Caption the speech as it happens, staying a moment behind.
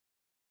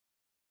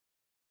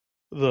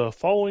The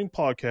following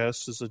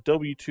podcast is a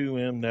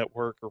W2M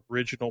Network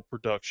original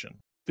production.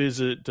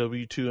 Visit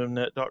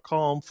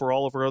W2Mnet.com for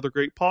all of our other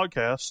great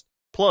podcasts,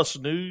 plus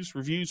news,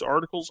 reviews,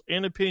 articles,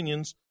 and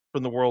opinions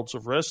from the worlds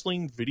of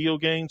wrestling, video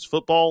games,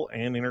 football,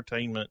 and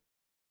entertainment.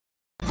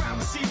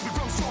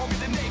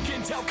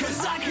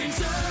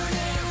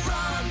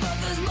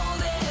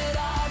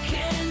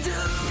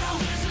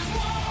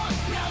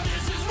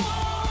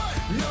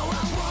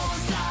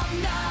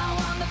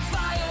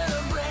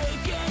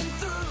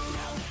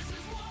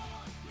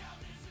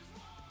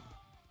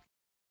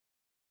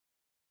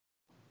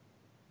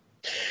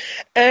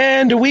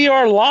 And we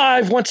are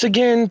live once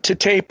again to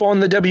tape on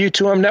the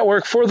W2M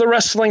Network for the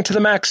Wrestling to the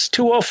Max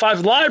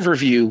 205 live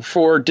review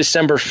for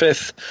December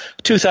 5th,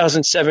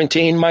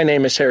 2017. My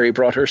name is Harry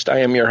Broadhurst. I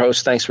am your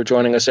host. Thanks for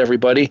joining us,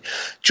 everybody.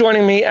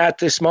 Joining me at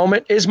this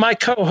moment is my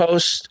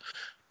co-host,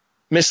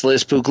 Miss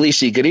Liz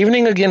Puglisi. Good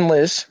evening again,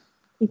 Liz.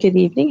 Good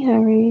evening,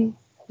 Harry.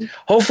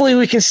 Hopefully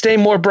we can stay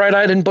more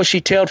bright-eyed and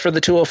bushy-tailed for the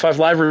 205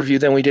 live review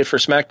than we did for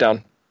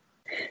SmackDown.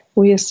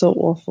 We are so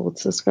awful.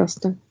 It's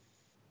disgusting.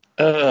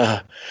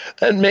 That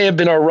may have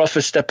been our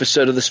roughest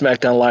episode of the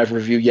SmackDown Live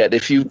review yet.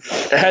 If you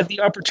had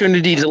the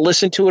opportunity to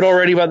listen to it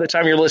already by the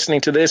time you're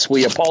listening to this,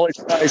 we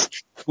apologize.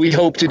 We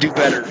hope to do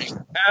better. If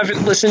you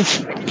haven't listened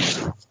to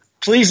it,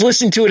 please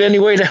listen to it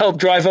anyway to help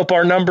drive up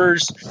our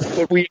numbers.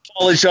 But we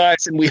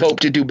apologize and we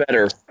hope to do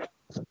better.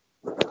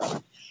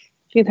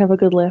 You'd have a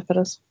good laugh at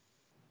us.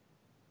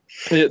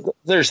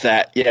 There's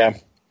that, yeah.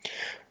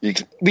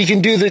 We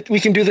can do the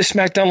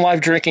SmackDown Live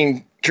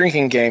drinking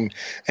game.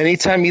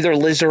 Anytime either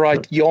Liz or I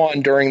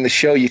yawn during the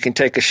show, you can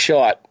take a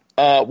shot.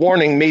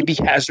 Warning, may be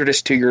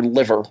hazardous to your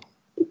liver.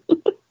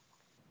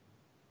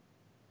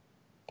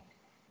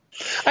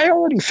 I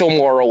already feel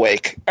more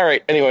awake. All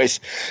right, anyways.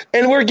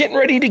 And we're getting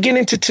ready to get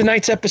into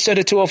tonight's episode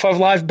of 205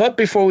 Live. But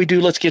before we do,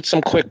 let's get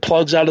some quick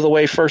plugs out of the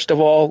way. First of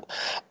all,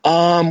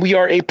 we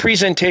are a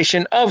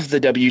presentation of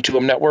the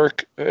W2M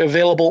Network,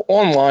 available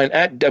online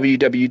at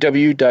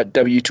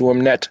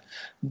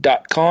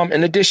www.w2mnet.com.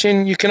 In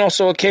addition, you can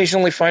also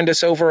occasionally find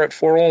us over at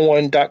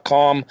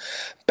 411.com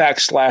 /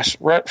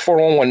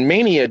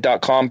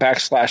 411mania.com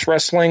 /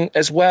 wrestling,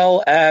 as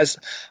well as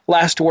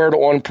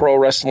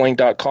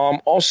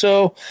lastwordonprowrestling.com.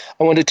 Also,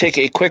 I want to take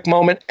a quick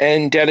moment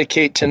and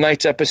dedicate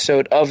tonight's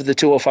episode of the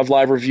 205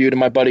 Live review to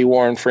my buddy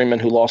Warren Freeman,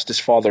 who lost his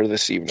father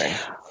this evening.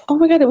 Oh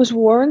my God, it was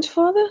Warren's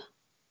father?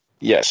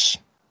 Yes.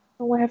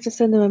 Oh, I have to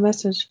send him a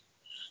message.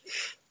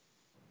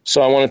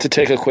 So I wanted to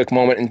take a quick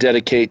moment and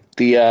dedicate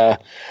the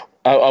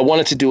I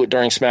wanted to do it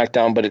during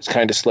SmackDown, but it's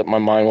kind of slipped my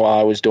mind while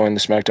I was doing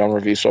the SmackDown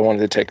review, so I wanted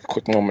to take a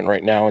quick moment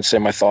right now and say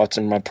my thoughts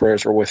and my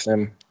prayers are with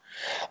him.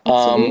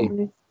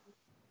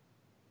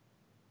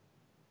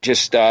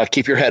 Just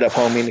keep your head up,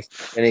 homie.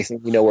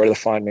 Anything, you know where to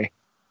find me.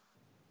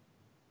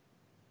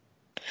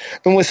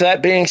 And with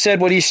that being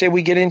said, what do you say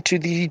we get into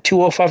the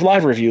 205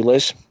 Live review,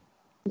 Liz?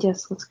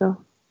 Yes, let's go.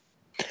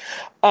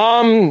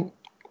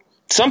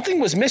 Something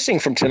was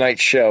missing from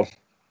tonight's show.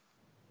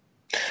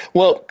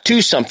 Well,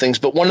 two somethings,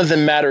 but one of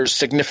them matters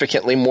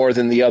significantly more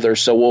than the other,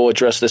 so we'll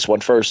address this one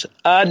first.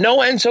 No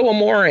Enzo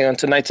Amore on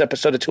tonight's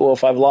episode of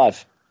 205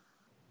 Live.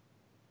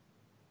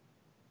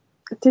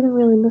 I didn't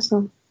really miss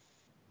him.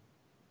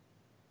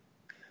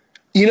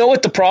 You know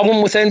what the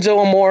problem with Enzo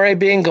Amore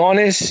being gone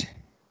is?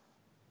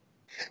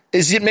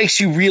 It makes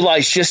you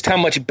realize just how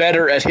much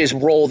better at his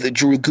role that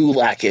Drew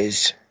Gulak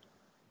is.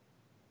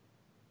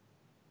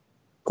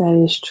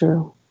 That is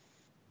true.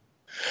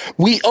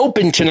 We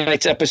opened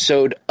tonight's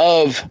episode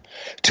of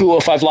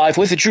 205 Live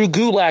with Drew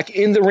Gulak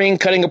in the ring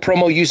cutting a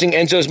promo using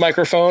Enzo's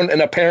microphone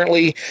and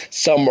apparently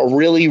some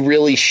really,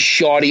 really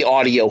shoddy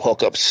audio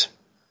hookups.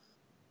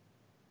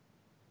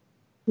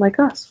 Like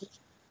us.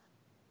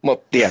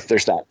 Well, yeah,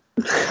 there's that.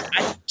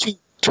 I had to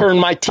turn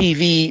my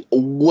TV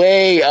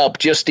way up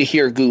just to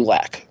hear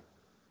Gulak.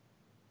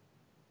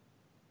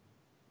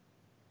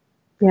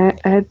 Yeah,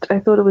 I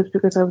thought it was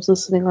because I was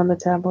listening on the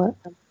tablet.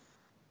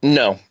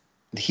 No.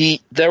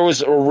 There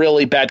was a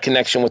really bad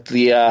connection with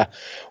the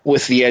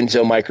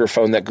Enzo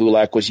microphone that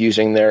Gulak was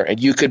using there,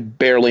 and you could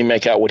barely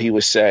make out what he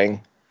was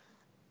saying.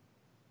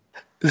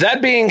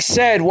 That being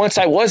said, once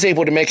I was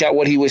able to make out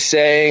what he was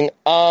saying,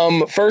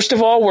 first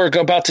of all, we're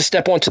about to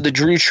step onto the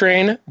Drew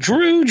train.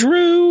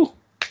 Drew!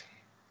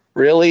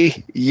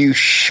 Really? You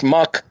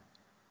schmuck.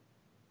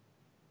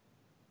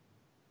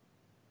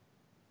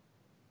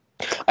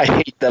 I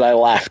hate that I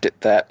laughed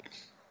at that.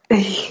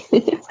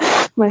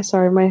 My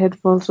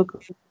headphones were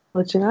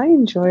glitching. I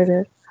enjoyed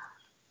it.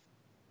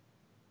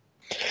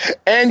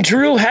 And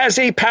Drew has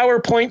a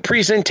PowerPoint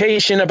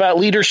presentation about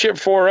leadership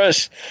for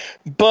us,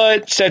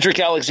 but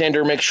Cedric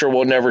Alexander makes sure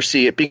we'll never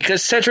see it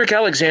because Cedric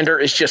Alexander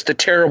is just a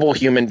terrible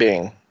human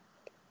being.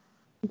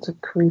 It's a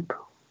creep.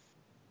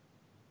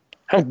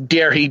 How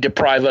dare he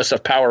deprive us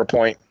of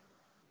PowerPoint?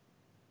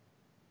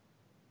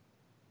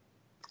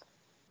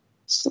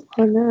 So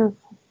enough.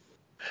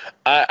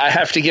 I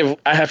have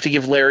to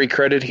give Larry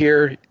credit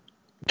here.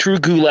 Drew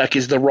Gulak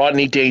is the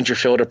Rodney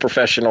Dangerfield of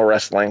professional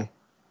wrestling.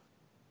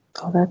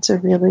 Oh, that's a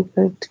really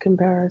good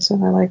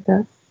comparison. I like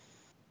that.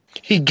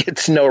 He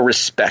gets no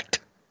respect.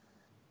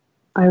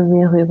 I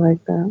really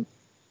like that.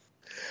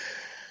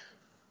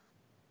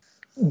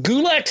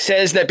 Gulak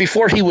says that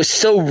before he was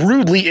so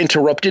rudely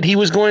interrupted, he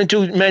was going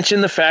to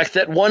mention the fact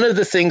that one of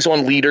the things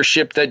on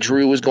leadership that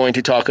Drew was going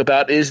to talk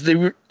about is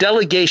the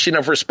delegation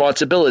of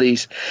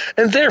responsibilities,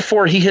 and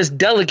therefore he has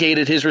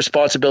delegated his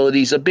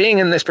responsibilities of being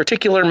in this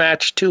particular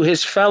match to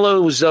his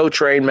fellow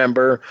Zotrain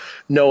member,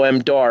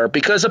 Noam Dar,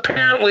 because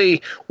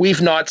apparently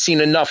we've not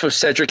seen enough of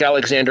Cedric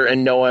Alexander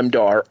and Noam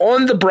Dar.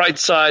 On the bright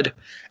side,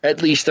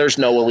 at least there's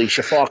no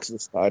Alicia Fox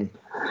this time.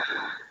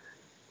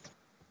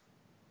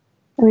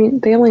 I mean,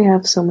 they only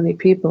have so many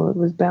people. It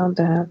was bound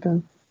to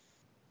happen.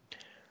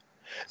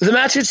 The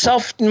match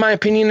itself, in my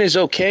opinion, is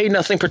okay.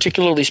 Nothing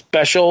particularly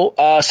special.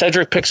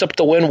 Cedric picks up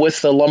the win with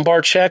the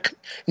lumbar check.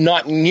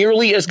 Not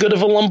nearly as good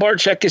of a lumbar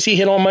check as he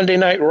hit on Monday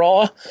Night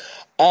Raw.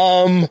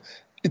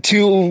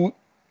 To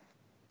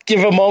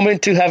give a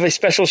moment to have a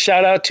special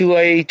shout-out to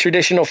a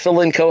traditional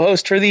fill-in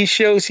co-host for these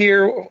shows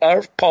here,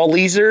 Paul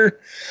Leeser.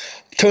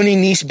 Tony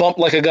Nese bumped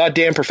like a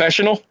goddamn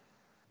professional.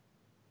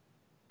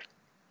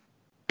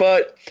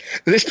 But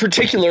this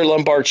particular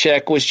lumbar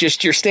check was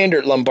just your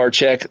standard lumbar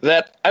check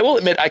that, I will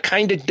admit, I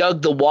kind of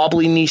dug the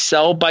wobbly knee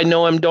sell by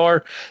Noam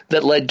Dar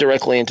that led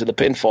directly into the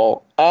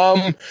pinfall.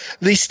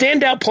 The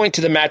standout point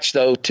to the match,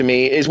 though, to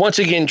me, is once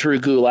again Drew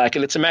Gulak,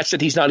 and it's a match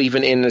that he's not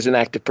even in as an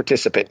active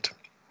participant.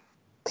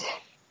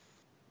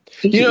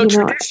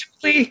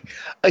 Traditionally,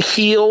 a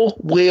heel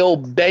will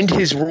bend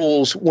his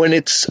rules when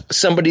it's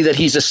somebody that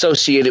he's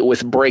associated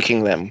with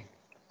breaking them.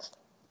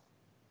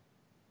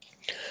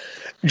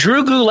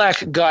 Drew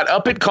Gulak got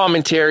up at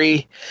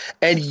commentary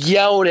and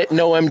yelled at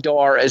Noam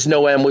Dar as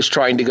Noam was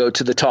trying to go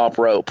to the top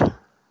rope.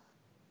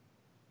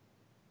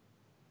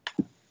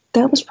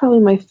 That was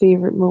probably my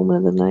favorite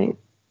moment of the night.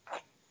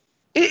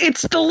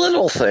 It's the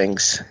little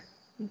things.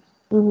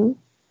 Mm-hmm.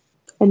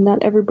 And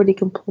not everybody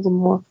can pull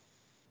them off.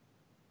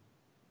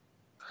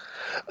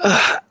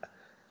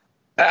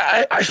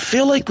 I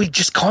feel like we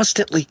just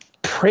constantly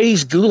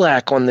praise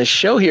Gulak on this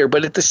show here,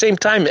 but at the same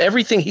time,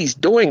 everything he's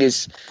doing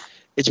is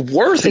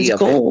worthy of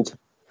gold.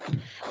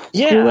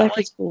 Yeah, Gulak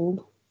is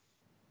gold.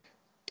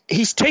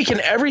 He's taken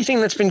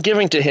everything that's been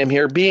given to him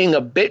here, being a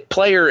bit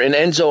player in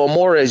Enzo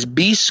Amore's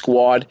B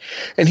Squad,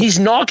 and he's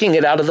knocking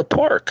it out of the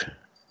park.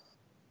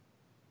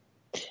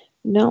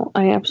 No,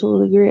 I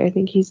absolutely agree. I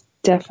think he's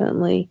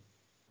definitely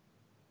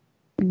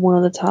one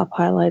of the top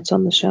highlights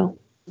on the show.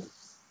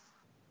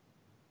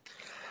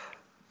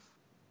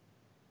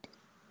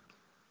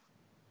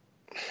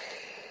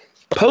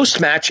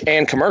 Post-match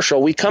and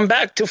commercial, we come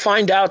back to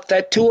find out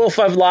that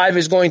 205 Live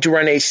is going to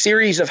run a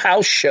series of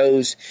house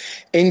shows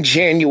in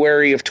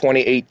January of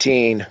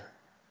 2018.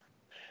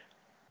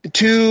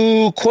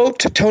 To quote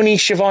Tony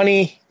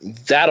Schiavone,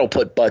 that'll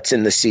put butts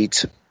in the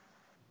seats.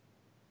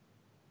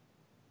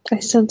 I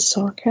sense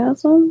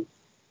sarcasm.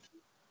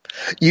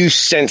 You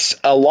sense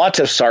a lot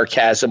of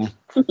sarcasm.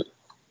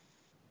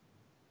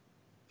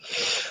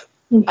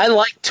 I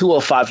like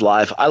 205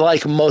 Live. I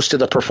like most of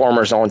the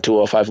performers on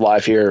 205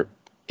 Live here.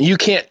 You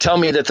can't tell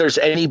me that there's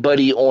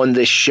anybody on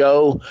this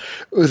show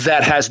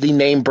that has the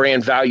name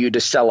brand value to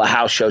sell a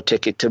house show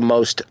ticket to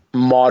most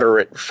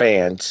moderate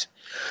fans.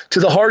 To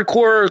the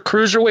hardcore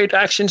cruiserweight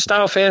action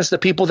style fans, the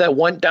people that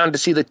went down to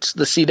see the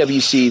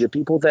CWC, the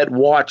people that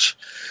watch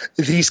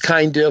these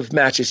kind of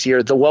matches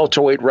here, the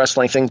welterweight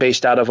wrestling thing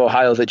based out of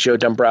Ohio that Joe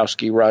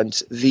Dombrowski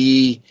runs,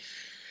 the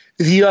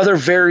other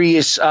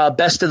various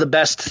best of the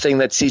best thing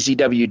that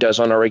CZW does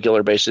on a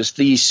regular basis,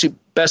 the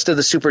best of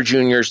the Super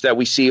Juniors that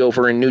we see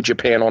over in New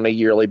Japan on a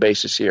yearly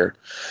basis here.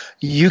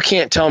 You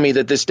can't tell me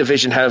that this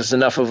division has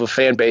enough of a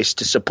fan base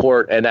to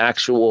support an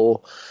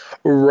actual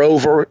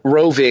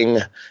roving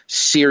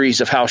series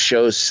of house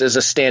shows as a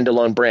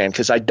standalone brand,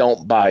 because I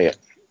don't buy it.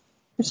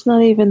 It's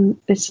not even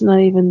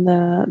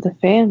the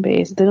fan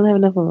base. They don't have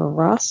enough of a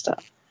roster.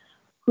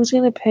 Who's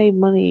going to pay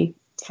money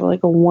for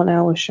like a 1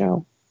 hour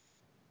show?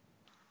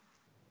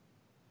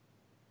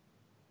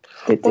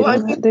 They don't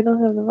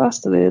have the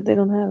roster. They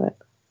don't have it.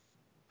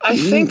 I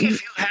think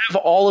if you have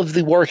all of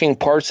the working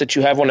parts that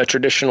you have on a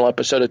traditional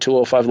episode of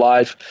 205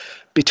 Live,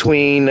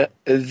 between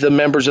the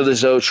members of the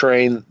Zo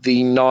Train,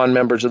 the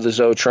non-members of the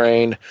Zo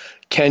Train,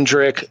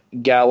 Kendrick,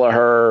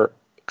 Gallagher,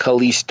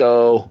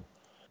 Kalisto,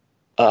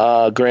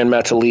 Grand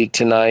Metalik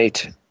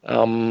tonight,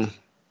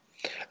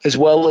 as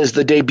well as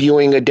the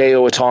debuting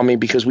Hideo Itami,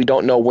 because we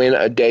don't know when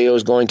Hideo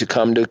is going to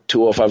come to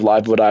 205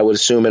 Live, but I would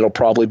assume it'll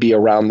probably be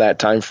around that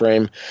time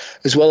frame,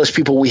 as well as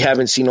people we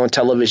haven't seen on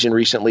television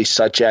recently,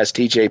 such as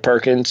TJ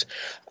Perkins.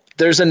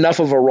 There's enough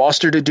of a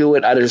roster to do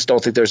it. I just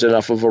don't think there's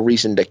enough of a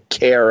reason to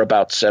care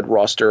about said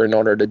roster in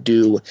order to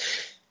do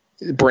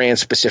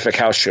brand-specific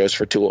house shows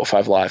for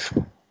 205 Live.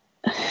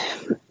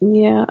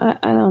 Yeah,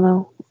 I don't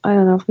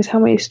know. Because how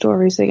many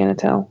stories are they going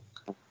to tell?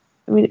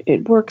 I mean,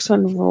 it works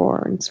on Raw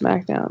and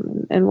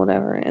SmackDown and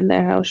whatever, and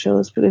their house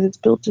shows, because it's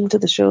built into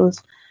the shows.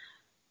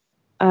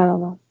 I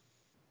don't know.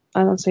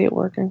 I don't see it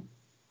working.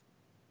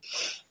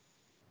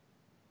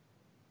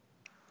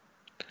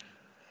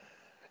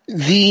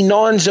 The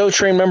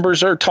non-Zotrain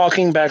members are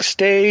talking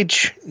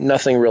backstage.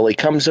 Nothing really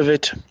comes of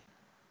it.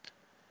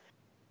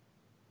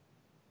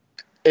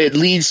 It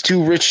leads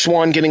to Rich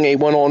Swann getting a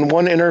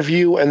one-on-one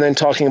interview and then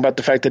talking about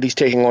the fact that he's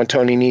taking on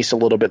Tony Nese a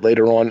little bit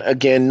later on.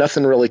 Again,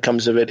 nothing really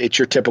comes of it. It's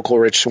your typical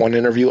Rich Swann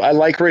interview. I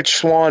like Rich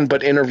Swann,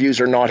 but interviews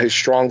are not his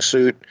strong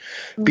suit.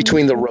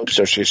 Between the ropes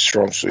are his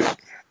strong suit.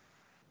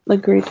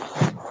 Agreed.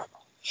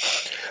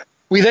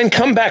 We then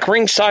come back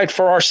ringside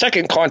for our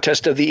second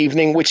contest of the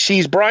evening, which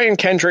sees Brian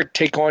Kendrick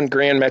take on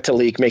Gran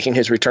Metalik, making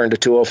his return to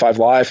 205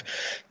 Live.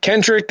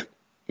 Kendrick,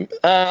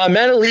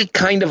 Metalik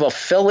kind of a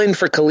fill-in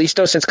for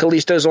Kalisto, since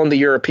Kalisto's on the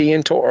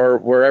European tour, or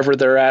wherever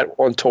they're at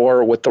on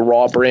tour with the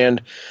Raw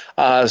brand.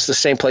 It's the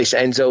same place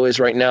Enzo is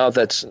right now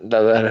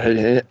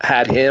that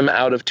had him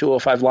out of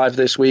 205 Live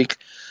this week.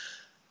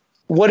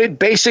 What it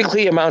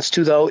basically amounts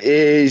to, though,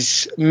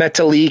 is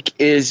Metalik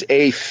is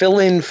a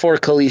fill-in for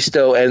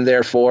Kalisto, and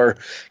therefore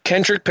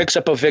Kendrick picks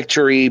up a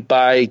victory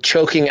by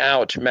choking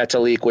out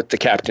Metalik with the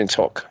captain's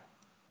hook.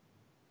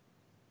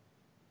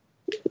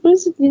 It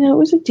was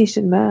a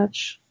decent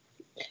match.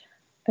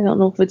 I don't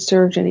know if it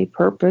served any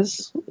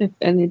purpose. If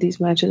any of these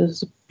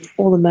matches,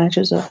 all the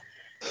matches are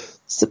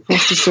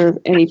supposed to serve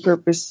any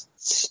purpose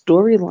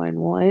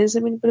storyline-wise.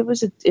 I mean, but it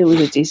was a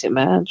decent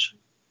match.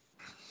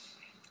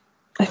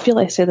 I feel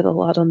I say that a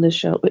lot on this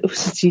show. It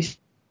was a decent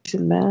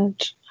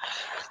match.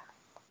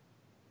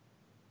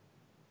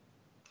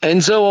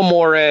 Enzo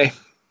Amore,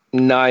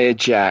 Nia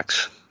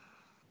Jax.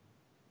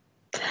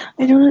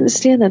 I don't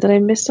understand that. Did I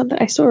miss something?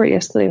 I saw it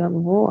yesterday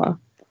on Raw,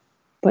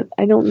 but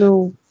I don't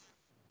know.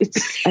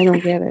 I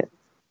don't get it.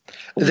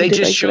 They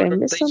just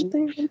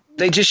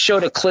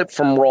showed a clip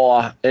from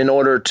Raw in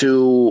order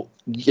to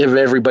give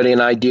everybody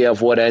an idea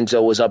of what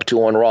Enzo was up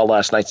to on Raw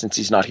last night, since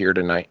he's not here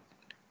tonight.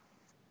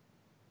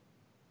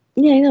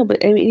 Yeah, I know,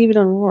 but I mean, even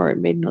on Raw, it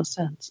made no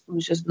sense. It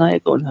was just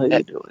Nia going, "How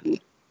you doing?"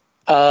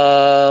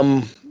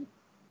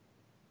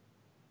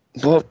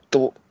 Well,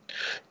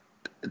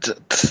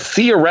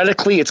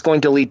 theoretically, it's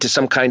going to lead to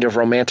some kind of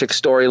romantic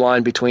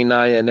storyline between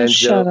Nia and Enzo.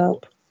 Shut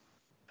up.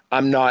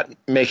 I'm not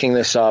making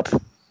this up.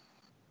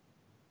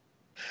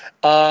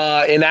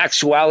 In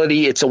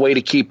actuality, it's a way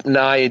to keep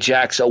Nia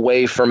Jax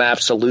away from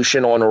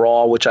Absolution on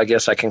Raw, which I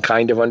guess I can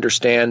kind of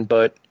understand.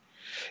 But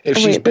if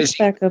she's busy, let's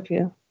back up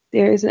here.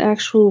 There is an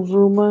actual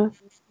rumor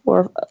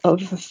or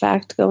of a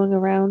fact going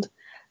around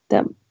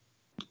that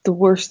the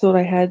worst thought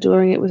I had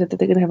during it was that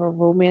they're going to have a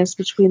romance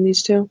between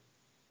these two.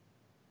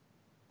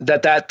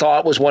 That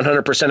thought was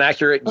 100%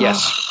 accurate?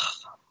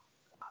 Yes.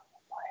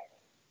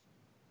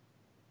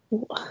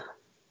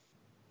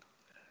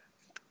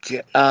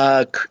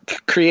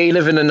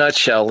 Creative in a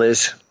nutshell,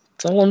 Liz.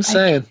 That's all I'm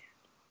saying.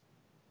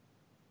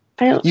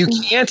 You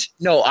can't?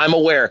 No, I'm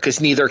aware, because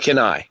neither can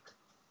I.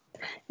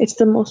 It's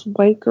the most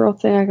white girl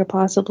thing I could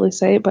possibly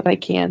say, but I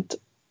can't.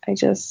 I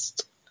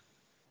just...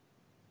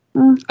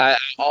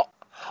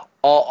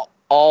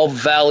 I'll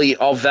Valley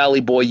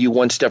boy you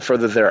one step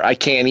further there. I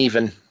can't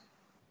even.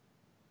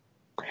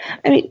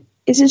 I mean,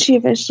 isn't she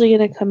eventually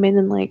going to come in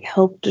and like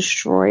help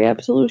destroy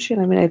Absolution?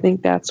 I mean, I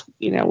think that's,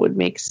 would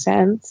make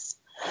sense.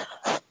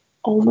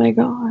 Oh my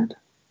God.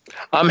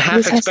 I'm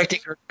half expecting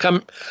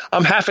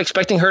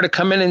her to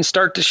come in and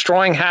start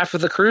destroying half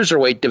of the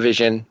cruiserweight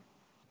division.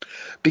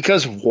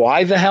 Because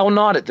why the hell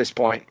not at this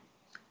point?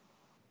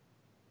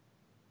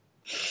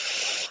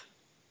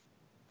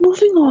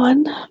 Moving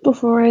on,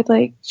 before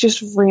I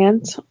just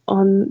rant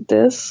on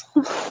this.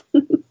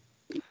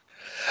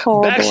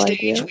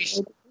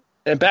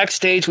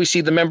 Backstage, we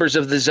see the members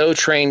of the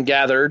Zotrain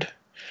gathered.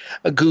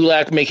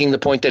 Gulak making the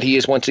point that he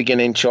is once again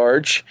in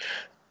charge,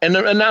 and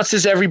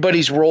announces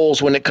everybody's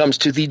roles when it comes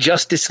to the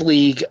Justice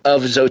League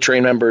of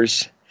Zotrain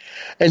members.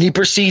 And he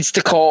proceeds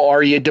to call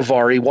Arya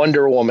Daivari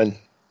Wonder Woman.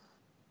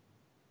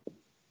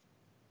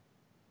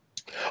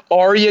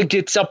 Arya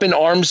gets up in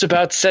arms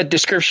about said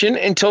description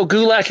until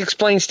Gulak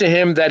explains to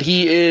him that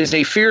he is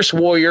a fierce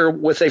warrior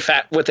with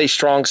a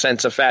strong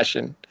sense of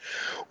fashion,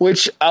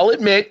 which I'll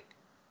admit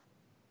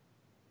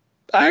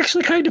I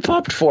actually kind of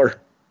popped for.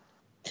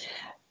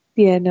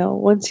 Yeah,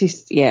 no.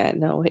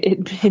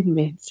 It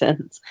made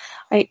sense.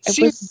 I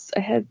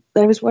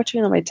was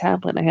watching it on my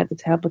tablet. And I had the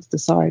tablet to the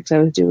side because I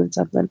was doing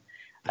something,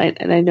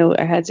 and I know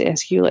I had to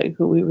ask you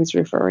who he was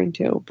referring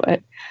to,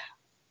 but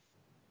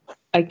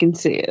I can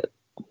see it.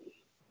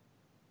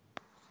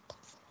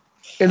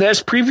 And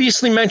as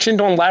previously mentioned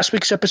on last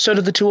week's episode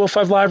of the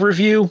 205 Live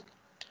review,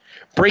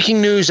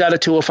 breaking news out of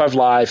 205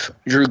 Live,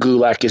 Drew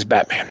Gulak is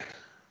Batman.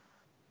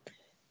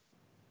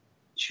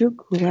 Drew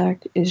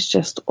Gulak is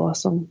just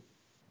awesome.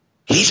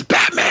 He's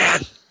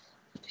Batman.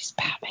 He's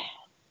Batman.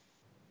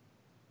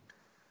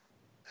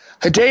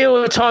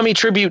 Hideo Itami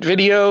tribute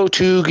video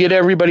to get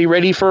everybody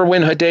ready for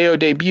when Hideo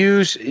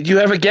debuts. Do you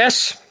have a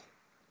guess?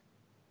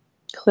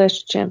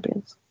 Clash of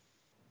Champions.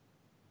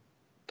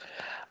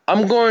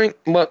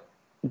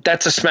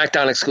 That's a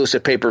SmackDown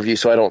exclusive pay-per-view,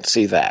 so I don't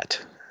see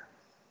that.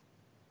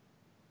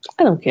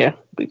 I don't care.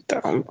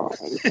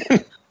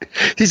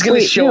 He's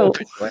going to show up.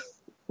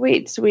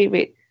 Wait.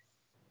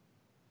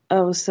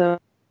 Oh, so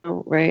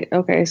right.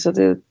 Okay, so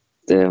the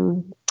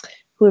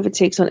whoever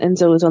takes on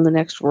Enzo is on the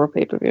next Raw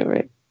pay-per-view,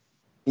 right?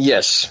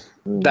 Yes.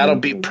 That'll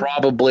be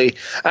probably...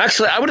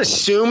 Actually, I would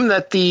assume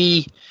that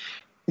the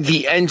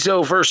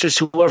Enzo versus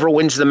whoever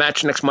wins the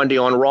match next Monday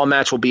on Raw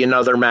match will be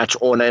another match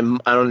on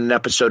an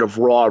episode of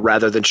Raw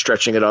rather than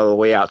stretching it all the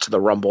way out to the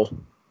Rumble.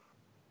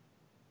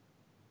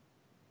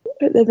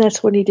 And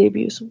that's when he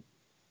debuts.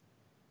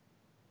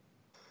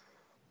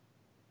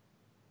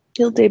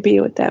 He'll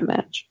debut at that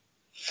match.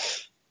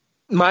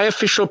 My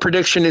official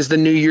prediction is the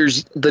New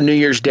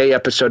Year's Day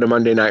episode of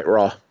Monday Night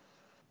Raw.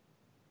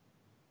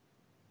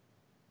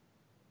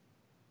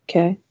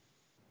 Okay.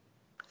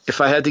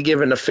 If I had to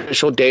give an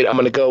official date, I'm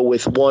going to go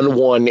with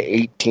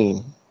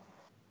 1/1/18.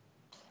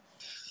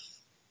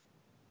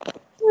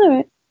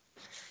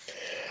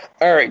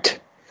 All right.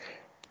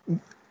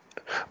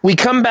 We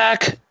come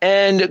back,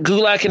 and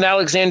Gulak and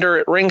Alexander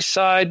at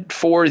ringside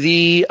for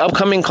the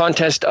upcoming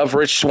contest of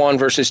Rich Swann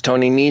versus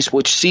Tony Nese,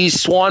 which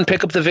sees Swann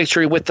pick up the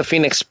victory with the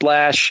Phoenix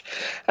Splash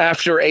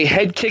after a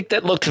head kick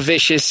that looked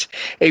vicious,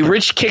 a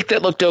Rich kick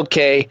that looked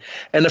okay,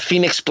 and a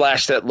Phoenix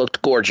Splash that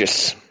looked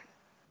gorgeous.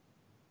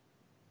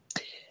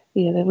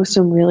 Yeah, there was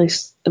some really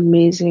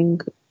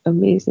amazing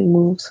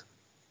moves.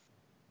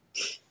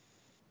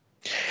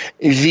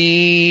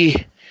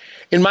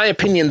 In my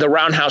opinion, the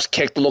roundhouse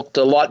kick looked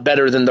a lot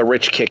better than the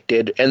Rich kick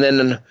did. And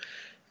then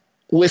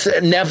with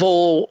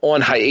Neville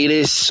on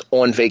hiatus,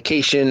 on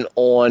vacation,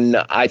 on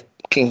I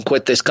can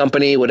quit this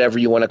company, whatever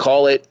you want to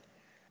call it,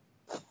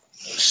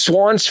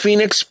 Swann's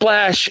Phoenix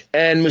Splash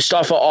and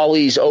Mustafa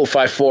Ali's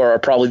 054 are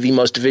probably the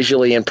most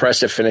visually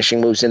impressive finishing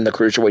moves in the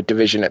Cruiserweight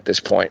division at this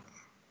point.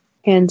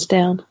 Hands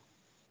down.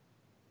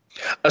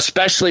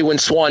 Especially when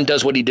Swann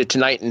does what he did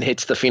tonight and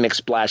hits the Phoenix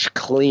Splash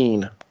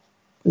clean.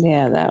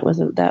 Yeah, that was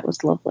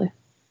lovely.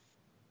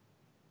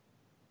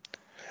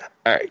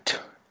 All right.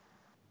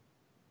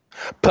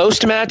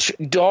 Post-match,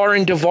 Dar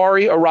and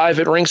Daivari arrive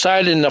at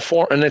ringside in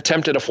an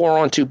attempt at a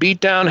 4-on-2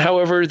 beatdown.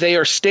 However, they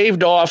are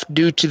staved off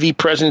due to the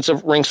presence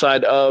of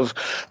ringside of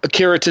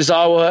Akira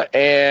Tozawa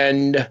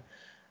and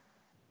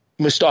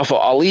Mustafa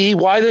Ali.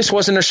 Why this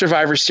wasn't a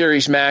Survivor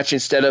Series match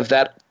instead of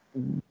that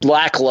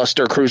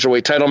lackluster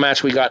Cruiserweight title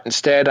match we got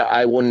instead,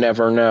 I will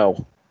never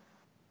know.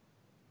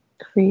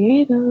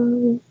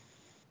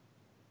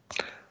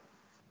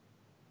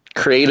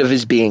 Creative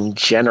is being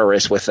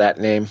generous with that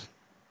name.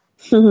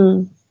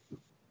 Mm-hmm.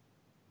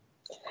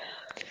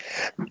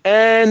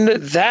 And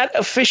that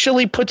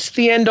officially puts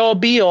the end-all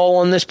be-all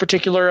on this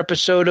particular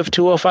episode of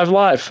 205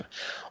 Live.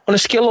 On a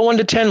scale of 1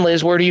 to 10,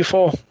 Liz, where do you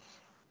fall?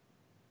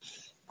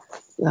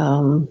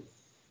 Where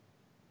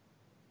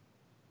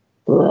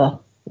do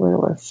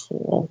I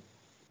fall?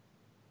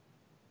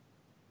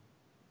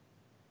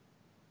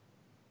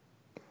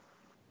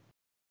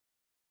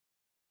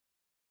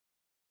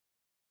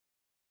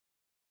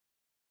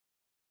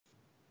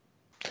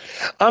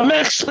 I'm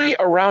actually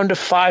around a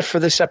 5 for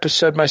this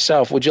episode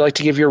myself. Would you like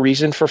to give your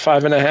reason for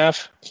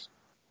 5.5?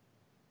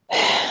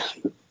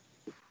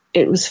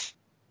 It was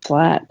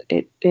flat.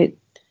 It's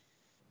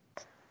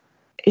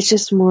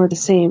just more of the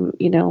same,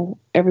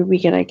 every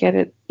weekend I get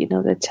it,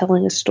 they're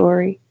telling a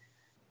story,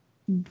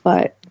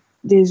 but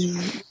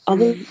there's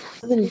other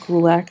than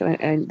Gulak,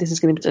 and this is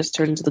going to just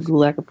turn into the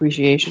Gulak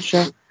appreciation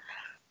show.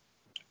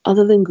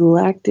 Other than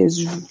Gulak,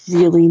 there's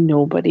really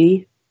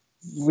nobody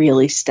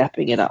really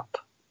stepping it up.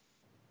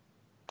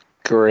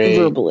 Great.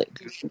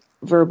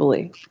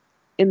 Verbally.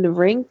 In the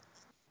ring,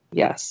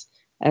 yes.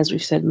 As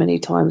we've said many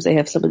times, they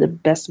have some of the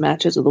best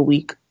matches of the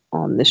week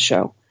on this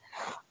show.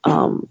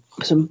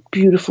 Some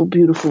beautiful,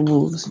 beautiful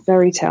moves.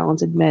 Very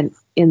talented men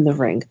in the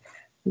ring.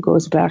 It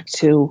goes back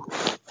to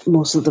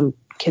most of them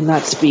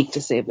cannot speak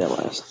to save their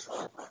lives.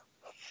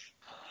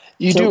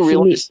 You do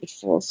realize it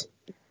falls.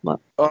 Oh,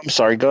 I'm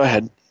sorry. Go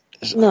ahead.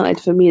 No,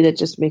 for me, that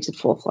just makes it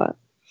fall flat.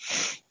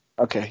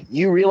 Okay.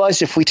 You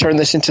realize if we turn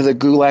this into the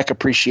Gulak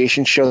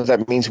appreciation show,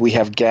 that means we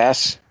have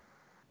gas?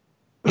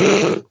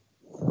 These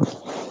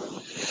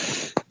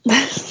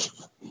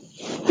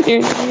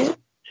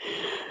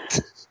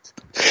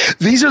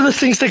are the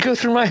things that go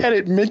through my head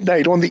at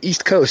midnight on the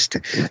East Coast.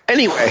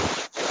 Anyway,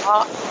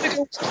 I'm going to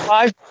go with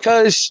 5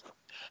 because,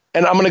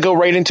 and I'm going to go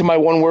right into my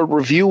one-word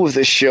review of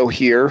this show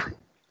here.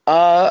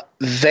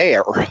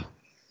 There.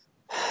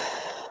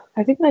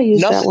 I think I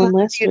used that one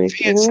last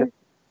week.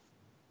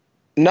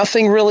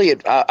 Nothing really.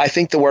 I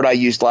think the word I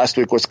used last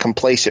week was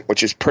complacent,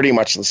 which is pretty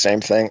much the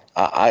same thing.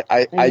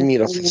 I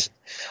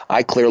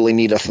clearly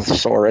need a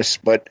thesaurus,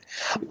 but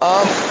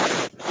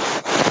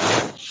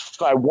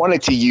I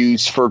wanted to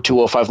use for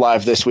 205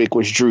 Live this week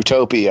was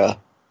Drewtopia.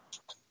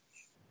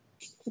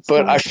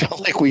 But I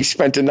felt like we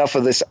spent enough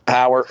of this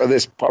hour, or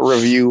this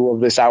review of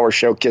this hour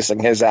show kissing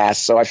his ass,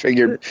 so I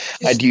figured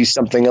I'd use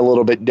something a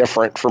little bit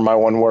different for my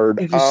one word.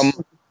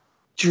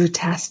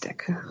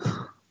 Drewtastic.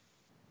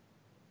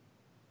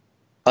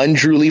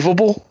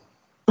 Undrewleavable?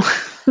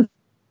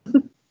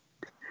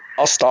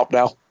 I'll stop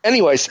now.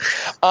 Anyways,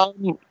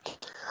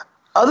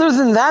 Other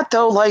than that,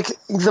 though, like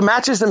the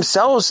matches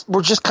themselves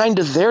were just kind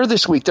of there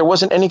this week. There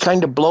wasn't any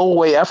kind of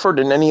blowaway effort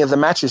in any of the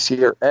matches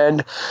here.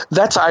 And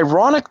that's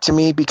ironic to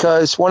me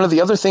because one of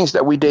the other things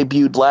that we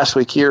debuted last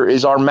week here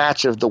is our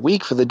match of the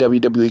week for the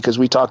WWE, because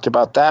we talked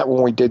about that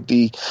when we did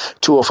the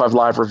 205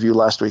 Live review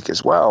last week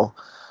as well.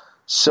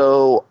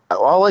 So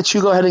I'll let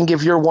you go ahead and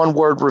give your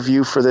one-word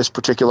review for this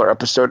particular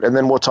episode, and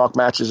then we'll talk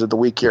matches of the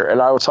week here.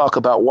 And I will talk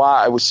about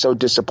why I was so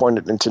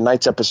disappointed in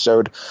tonight's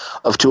episode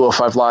of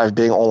 205 Live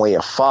being only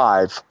a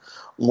 5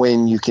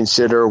 when you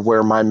consider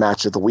where my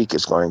match of the week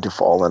is going to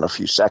fall in a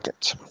few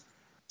seconds.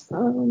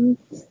 My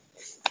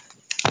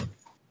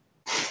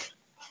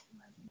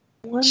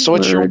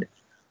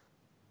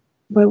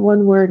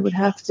one word would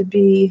have to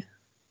be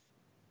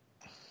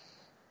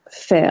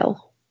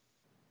fail.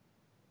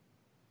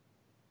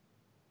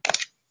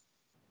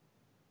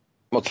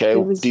 Okay,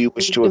 do you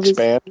wish to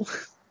expand?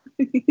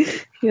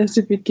 Yes,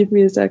 if you'd give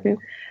me a second.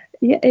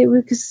 Yeah, it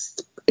was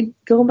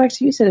going back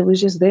to you said it was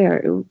just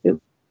there.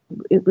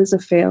 It was a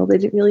fail. They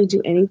didn't really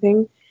do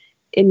anything,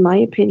 in my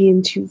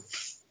opinion, to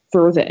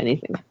further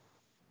anything.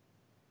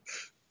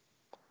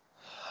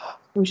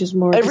 Which is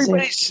more.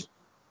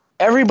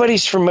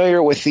 Everybody's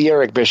familiar with the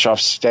Eric Bischoff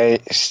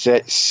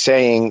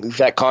saying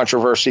that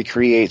controversy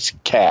creates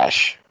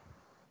cash.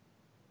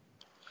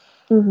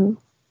 Mm-hmm.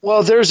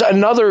 Well, there's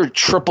another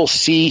Triple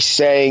C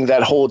saying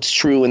that holds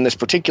true in this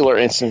particular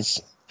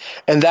instance,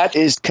 and that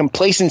is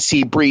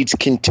complacency breeds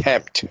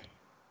contempt.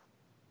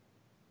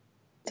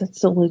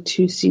 That's only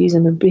 2 C's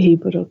and a B,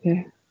 but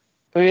okay.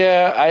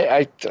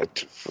 Yeah,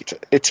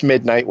 it's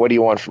midnight. What do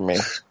you want from me?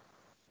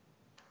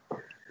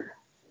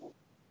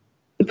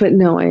 But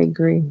no, I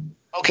agree.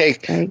 Okay,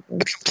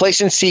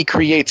 complacency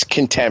creates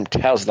contempt.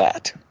 How's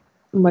that?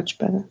 Much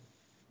better.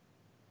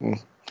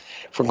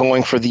 For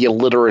going for the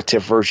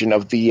alliterative version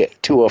of the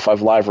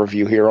 205 Live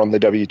review here on the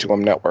W2M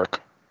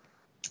network.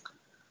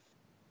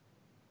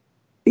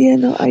 Yeah,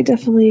 no, I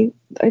definitely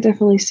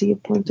see a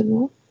point in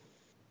that.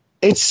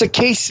 It's a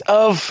case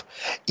of,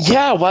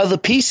 while the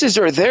pieces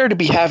are there to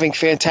be having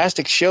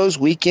fantastic shows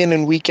week in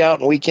and week out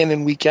and week in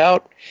and week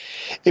out,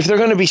 if they're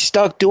going to be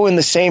stuck doing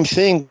the same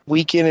thing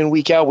week in and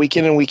week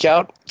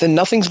out, then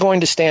nothing's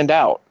going to stand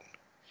out.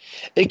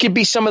 It could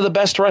be some of the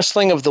best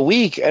wrestling of the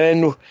week,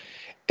 and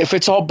if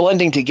it's all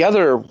blending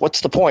together,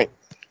 what's the point?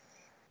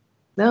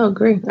 No,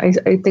 agree.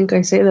 I think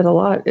I say that a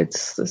lot.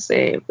 It's the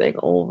same thing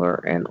over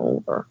and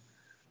over.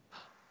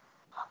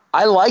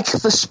 I like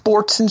the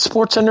sports and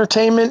sports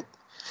entertainment,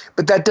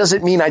 but that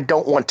doesn't mean I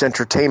don't want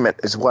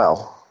entertainment as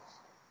well,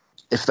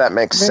 if that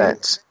makes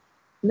sense.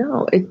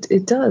 No,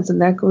 it does.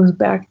 And that goes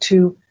back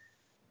to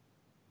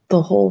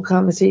the whole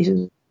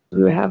conversation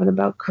we were having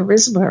about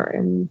charisma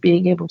and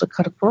being able to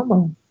cut a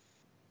promo.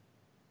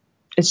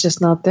 It's just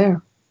not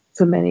there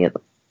for many of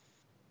them.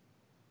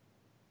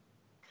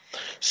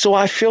 So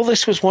I feel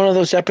this was one of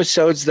those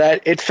episodes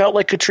that it felt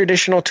like a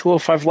traditional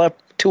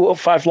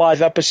 205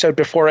 Live episode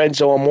before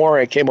Enzo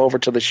Amore came over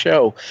to the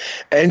show.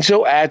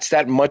 Enzo adds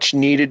that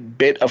much-needed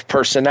bit of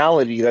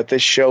personality that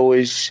this show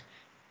is,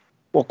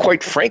 well,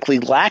 quite frankly,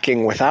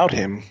 lacking without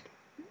him.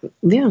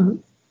 Yeah.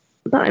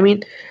 No, I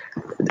mean,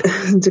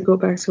 to go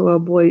back to our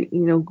boy,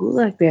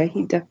 Gulak there,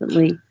 he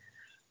definitely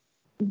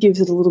gives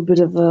it a little bit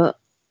of a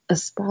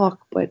spark,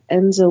 but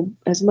Enzo,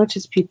 as much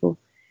as people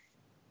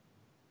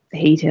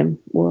hate him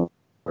or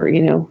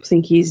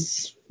think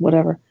he's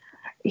whatever,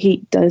 he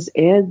does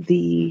add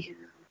the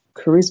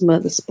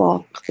charisma, the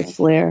spark, the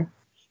flair.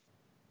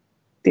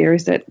 There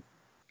is that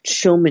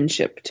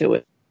showmanship to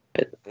it.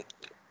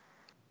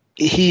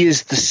 He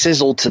is the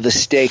sizzle to the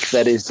steak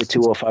that is the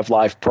 205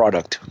 Live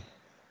product.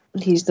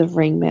 He's the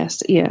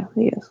ringmaster. Yeah,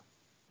 he is.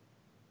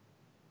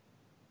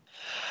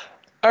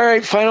 All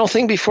right, final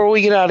thing before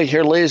we get out of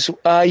here, Liz.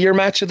 Your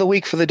match of the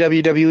week for the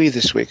WWE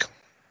this week.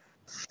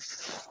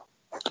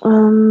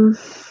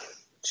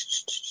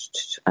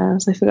 I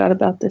honestly forgot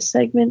about this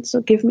segment, so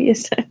give me a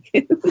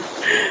second.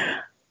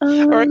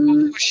 All right,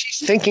 well,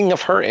 she's thinking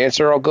of her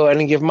answer. I'll go ahead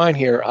and give mine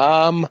here.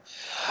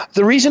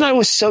 The reason I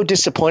was so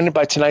disappointed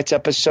by tonight's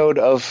episode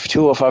of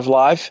 205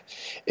 Live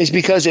is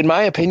because, in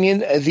my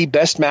opinion, the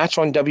best match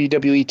on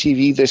WWE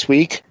TV this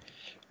week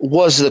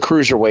was the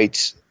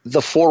Cruiserweights,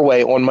 the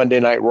four-way on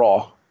Monday Night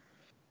Raw.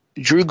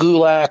 Drew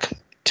Gulak,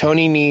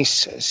 Tony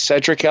Nese,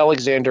 Cedric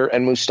Alexander,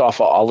 and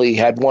Mustafa Ali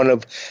had one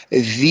of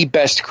the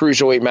best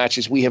cruiserweight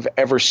matches we have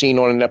ever seen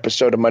on an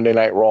episode of Monday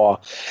Night Raw.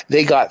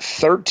 They got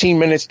 13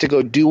 minutes to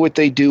go do what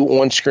they do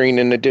on screen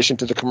in addition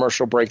to the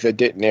commercial break that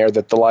didn't air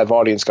that the live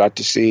audience got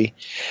to see.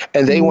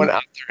 And they went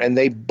out there and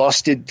they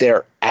busted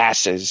their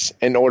asses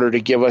in order to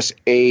give us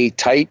a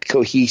tight,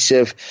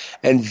 cohesive,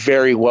 and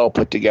very well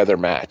put together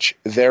match.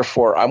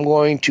 Therefore, I'm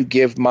going to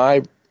give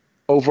my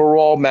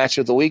overall match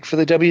of the week for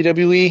the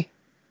WWE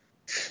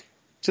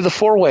to the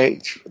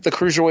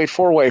Cruiserweight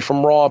four-way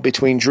from Raw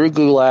between Drew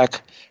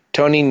Gulak,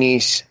 Tony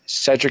Nese,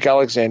 Cedric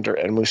Alexander,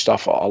 and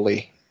Mustafa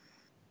Ali.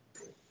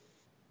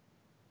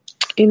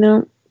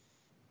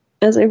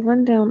 As I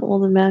run down all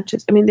the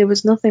matches, there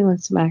was nothing on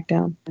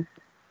SmackDown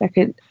that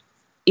could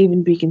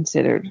even be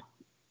considered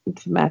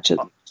for match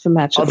of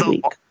the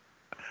week.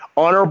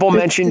 Honorable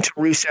mention to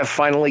Rusev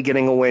finally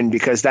getting a win,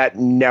 because that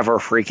never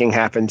freaking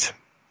happens.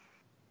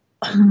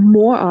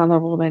 More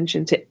honorable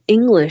mention to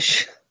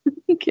English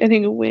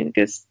getting a win,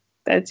 because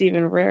that's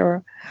even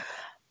rarer.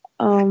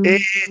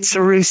 It's a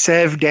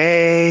Rusev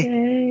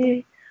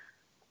day.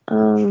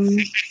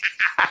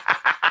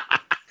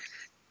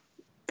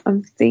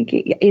 I'm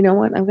thinking, you know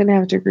what? I'm going to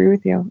have to agree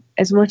with you.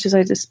 As much as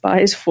I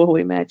despise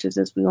 4-way matches,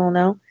 as we all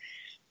know,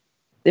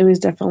 it was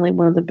definitely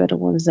one of the better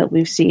ones that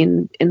we've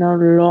seen in a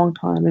long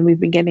time, and we've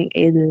been getting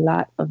a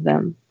lot of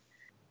them.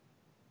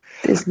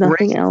 There's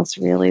nothing else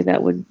really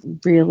that would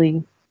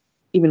really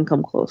even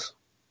come close.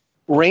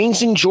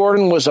 Reigns and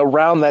Jordan was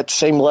around that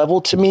same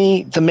level to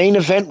me. The main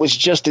event was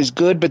just as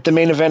good, but the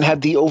main event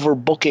had the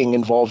overbooking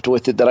involved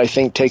with it that I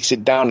think takes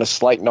it down a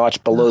slight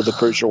notch below the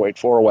Cruiserweight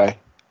 4-way.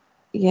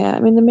 Yeah, I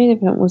mean, the main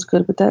event was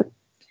good, but the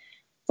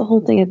whole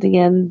thing at the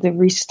end, the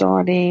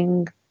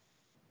restarting,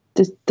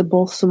 the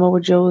both Samoa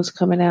Joes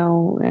coming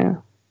out. Yeah.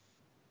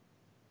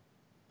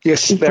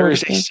 Yes, there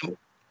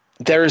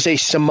is a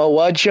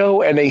Samoa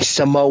Joe and a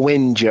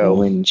Samoan Joe.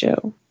 Samoan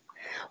Joe.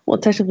 Well,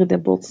 technically, they're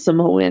both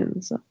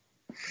Samoans, so.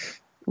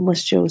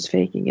 Unless Joe's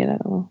faking it, I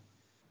don't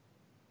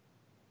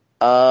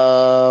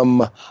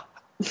know.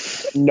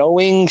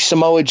 Knowing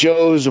Samoa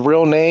Joe's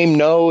real name,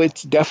 no,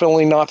 it's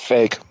definitely not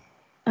fake.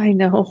 I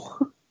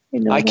know.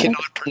 I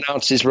cannot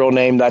pronounce his real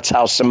name. That's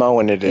how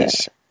Samoan it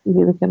is.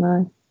 Neither can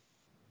I.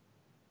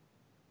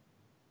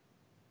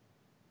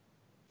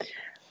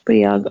 But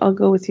yeah, I'll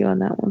go with you on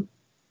that one.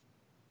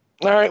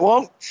 All right.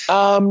 Well,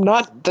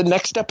 not the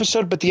next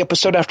episode, but the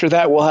episode after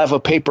that, we'll have a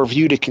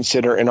pay-per-view to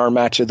consider in our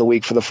match of the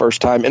week for the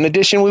first time. In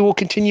addition, we will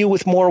continue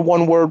with more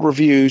one-word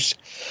reviews.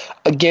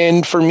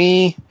 Again, for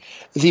me,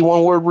 the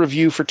one-word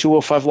review for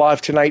 205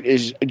 Live tonight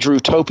is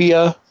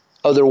Drewtopia.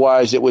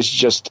 Otherwise, it was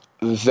just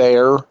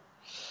there.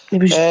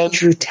 It was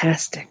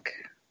Drewtastic.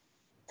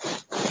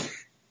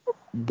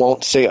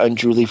 Won't say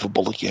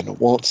undrewleavable again.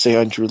 Won't say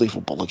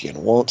undrewleavable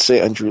again. Won't say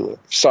undrewleavable.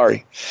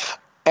 Sorry.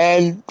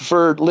 And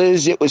for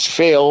Liz, it was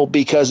fail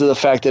because of the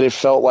fact that it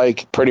felt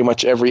like pretty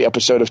much every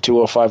episode of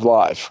 205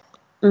 Live.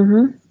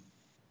 Mm-hmm.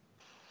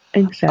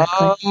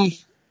 Exactly.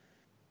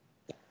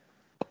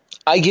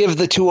 I give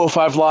the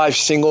 205 Live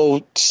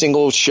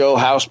single show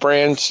house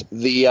brands,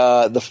 the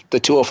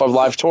 205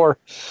 Live tour,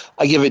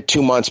 I give it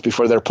 2 months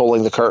before they're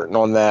pulling the curtain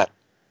on that.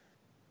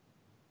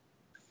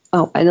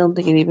 Oh, I don't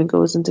think it even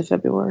goes into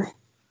February.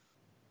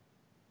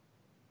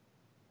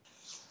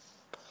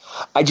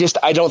 I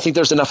don't think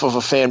there's enough of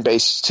a fan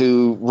base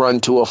to run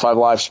 205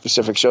 Live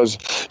specific shows.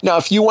 Now,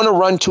 if you want to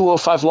run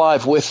 205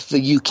 Live with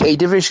the UK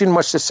division,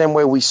 much the same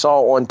way we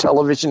saw on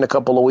television a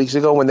couple of weeks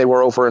ago when they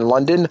were over in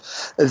London,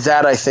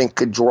 that I think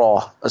could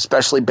draw,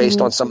 especially based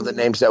on some of the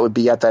names that would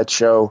be at that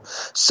show,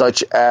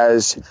 such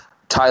as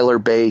Tyler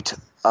Bate,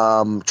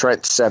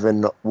 Trent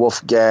Seven,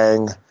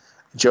 Wolfgang,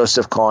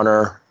 Joseph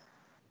Connor,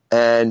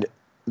 and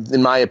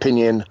in my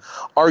opinion,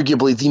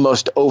 arguably the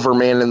most over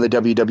man in the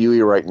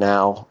WWE right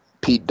now,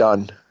 Pete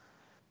Dunne.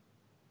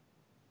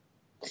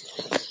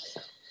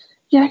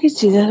 Yeah, I can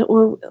see that.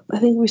 Or I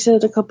think we said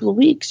it a couple of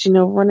weeks,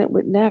 run it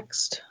with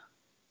Next.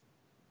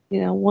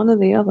 One or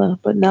the other,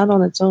 but not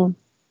on its own.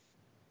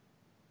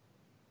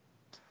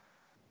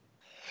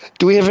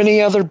 Do we have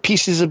any other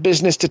pieces of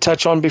business to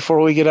touch on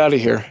before we get out of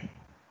here?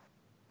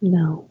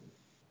 No.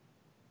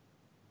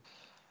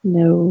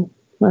 No,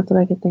 not that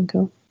I can think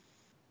of.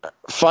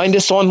 Find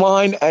us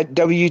online at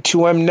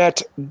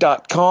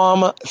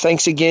w2mnet.com.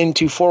 Thanks again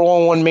to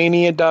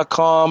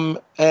 411mania.com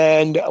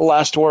and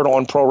Last Word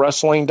on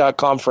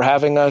ProWrestling.com for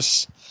having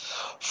us.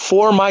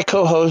 For my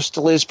co-host,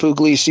 Liz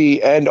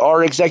Puglisi, and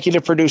our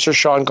executive producer,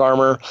 Sean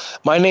Garmer,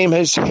 my name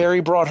is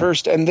Harry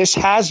Broadhurst, and this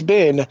has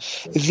been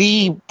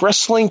the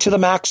Wrestling to the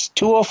Max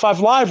 205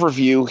 Live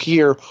review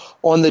here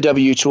on the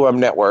W2M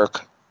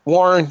Network.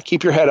 Warren,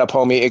 keep your head up,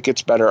 homie. It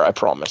gets better, I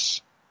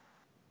promise.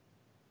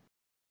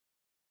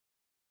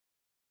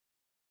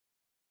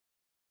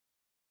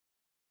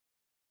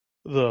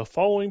 The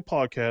following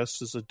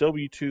podcast is a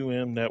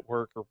W2M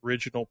Network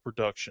original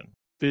production.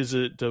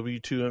 Visit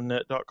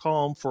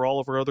W2Mnet.com for all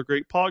of our other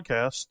great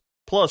podcasts,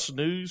 plus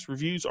news,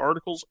 reviews,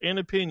 articles, and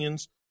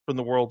opinions from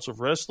the worlds of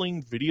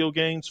wrestling, video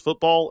games,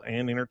 football,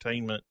 and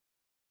entertainment.